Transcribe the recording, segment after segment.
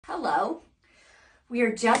Hello. We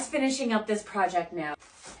are just finishing up this project now.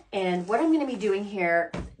 And what I'm going to be doing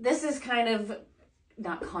here, this is kind of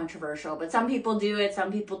not controversial, but some people do it,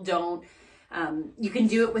 some people don't. You can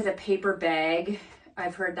do it with a paper bag.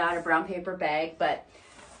 I've heard that, a brown paper bag, but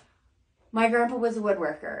my grandpa was a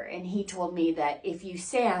woodworker and he told me that if you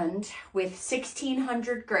sand with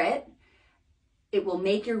 1600 grit, it will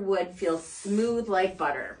make your wood feel smooth like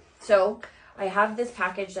butter. So I have this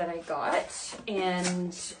package that I got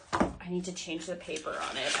and I need to change the paper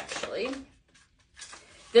on it actually.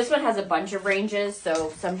 This one has a bunch of ranges,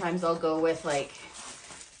 so sometimes I'll go with like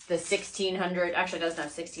the 1600, actually it doesn't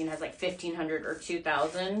have 16, it has like 1500 or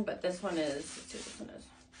 2000, but this one is, let's see what this one is.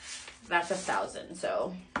 That's 1000,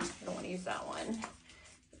 so I don't want to use that one.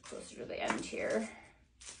 Closer to the end here.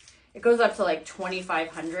 It goes up to like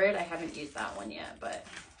 2500. I haven't used that one yet, but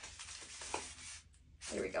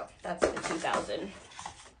here we go. That's the 2000.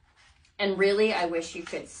 And really, I wish you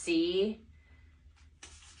could see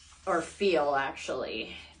or feel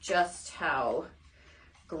actually just how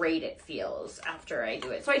great it feels after I do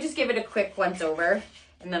it. So I just give it a quick once over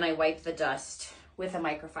and then I wipe the dust with a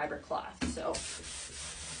microfiber cloth. So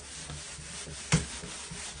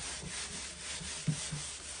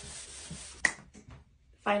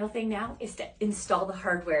final thing now is to install the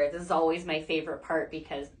hardware. This is always my favorite part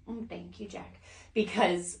because, thank you, Jack,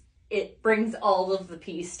 because it brings all of the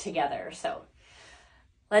piece together. So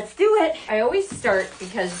let's do it. I always start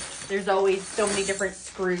because there's always so many different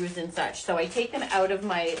screws and such. So I take them out of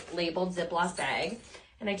my labeled Ziploc bag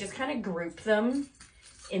and I just kind of group them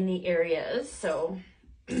in the areas. So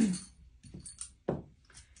let's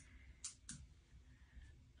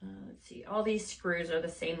see, all these screws are the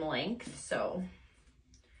same length. So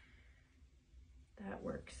that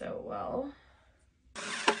works so well.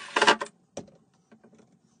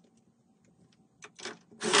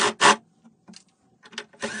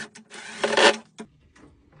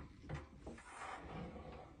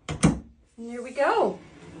 And there we go.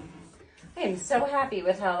 I am so happy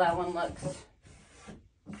with how that one looks.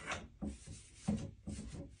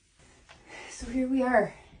 So here we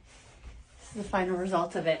are. This is the final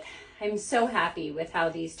result of it. I'm so happy with how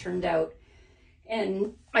these turned out.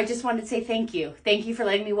 And I just wanted to say thank you. Thank you for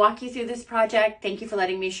letting me walk you through this project. Thank you for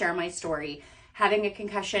letting me share my story. Having a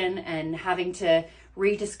concussion and having to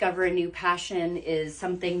rediscover a new passion is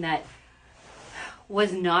something that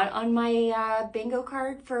was not on my bingo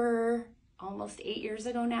card for almost 8 years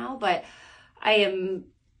ago now, but I am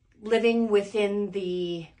living within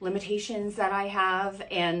the limitations that I have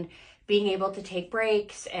and being able to take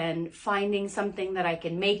breaks and finding something that I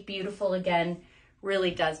can make beautiful again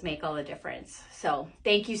really does make all the difference. So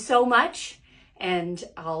thank you so much. And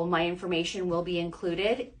all my information will be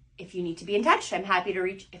included if you need to be in touch. I'm happy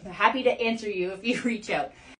to answer you if you reach out.